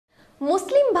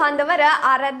Muslim ಬಾಂಧವರ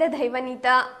ಆರಾಧ್ಯ ದೈವನೀತ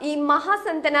ಈ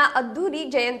ಮಹಾಸಂತನ ಅದ್ದೂರಿ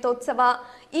ಜಯಂತ್ಯೋತ್ಸವ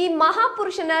ಈ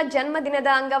ಮಹಾಪುರುಷನ ಜನ್ಮದಿನದ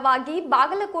ಅಂಗವಾಗಿ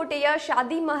ಬಾಗಲಕೋಟೆಯ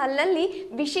ಶಾದಿ ಮಹಲ್ನಲ್ಲಿ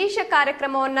ವಿಶೇಷ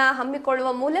ಕಾರ್ಯಕ್ರಮವನ್ನು ಹಮ್ಮಿಕೊಳ್ಳುವ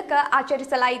ಮೂಲಕ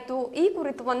ಆಚರಿಸಲಾಯಿತು. ಈ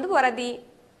ಕುರಿತು ಒಂದು ವರದಿ.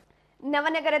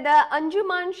 ನವನಗರದ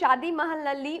ಅಂಜುಮಾನ್ ಶಾದಿ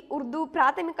ಮಹಲ್ನಲ್ಲಿ ಉರ್ದು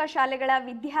ಪ್ರಾಥಮಿಕ ಶಾಲೆಗಳ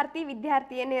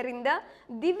ವಿದ್ಯಾರ್ಥಿನಿಯರಿಂದ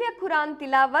ದಿವ್ಯ ಖುರಾನ್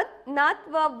ತಿಲಾವತ್, ನಾಥ್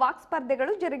ವಾಕ್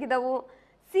ಸ್ಪರ್ಧೆಗಳು ಜರುಗಿದವು.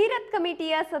 ಸೀರತ್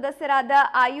ಕಮಿಟಿಯ ಸದಸ್ಯರಾದ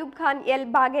ಆಯೂಬ್ ಖಾನ್ ಎಲ್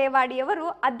ಬಾಗೇವಾಡಿಯವರು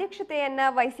ಅಧ್ಯಕ್ಷತೆಯನ್ನ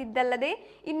ವಹಿಸಿದ್ದಲ್ಲದೆ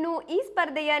ಇನ್ನು ಈ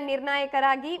ಸ್ಪರ್ಧೆಯ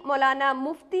ನಿರ್ಣಾಯಕರಾಗಿ ಮೌಲಾನಾ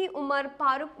ಮುಫ್ತಿ ಉಮರ್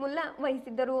ಫಾರೂಕ್ ಮುಲ್ಲಾ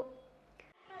ವಹಿಸಿದ್ದರು.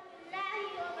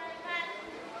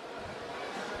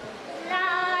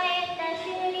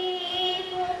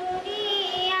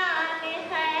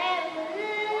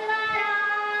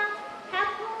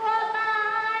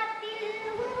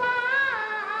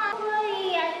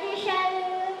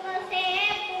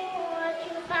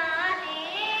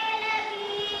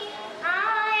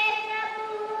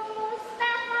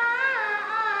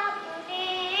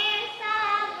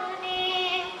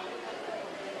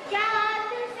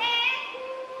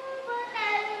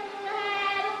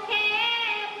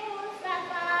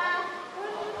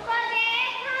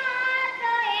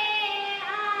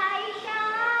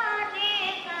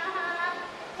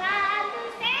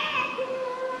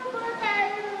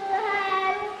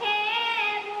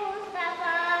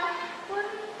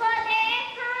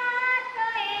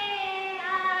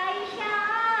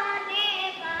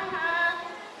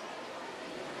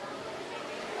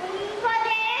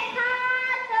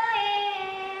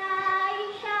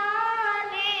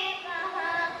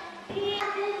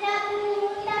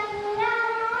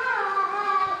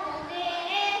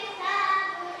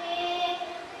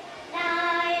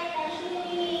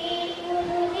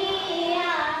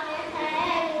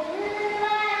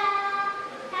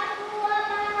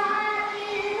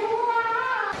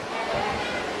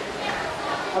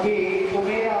 अभी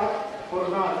उमेरा और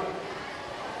नाथ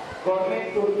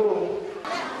गवर्नमेंट उर्दू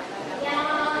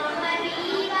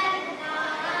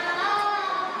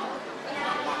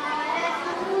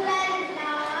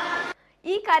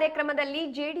ಈ ಕಾರ್ಯಕ್ರಮದಲ್ಲಿ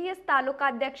ಜೆಡಿಎಸ್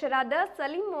ತಾಲೂಕಾಧ್ಯಕ್ಷರಾದ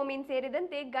ಸಲೀಂ ಮೊಮಿನ್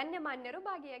ಸೇರಿದಂತೆ ಗಣ್ಯಮಾನ್ಯರು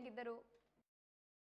ಭಾಗಿಯಾಗಿದ್ದರು.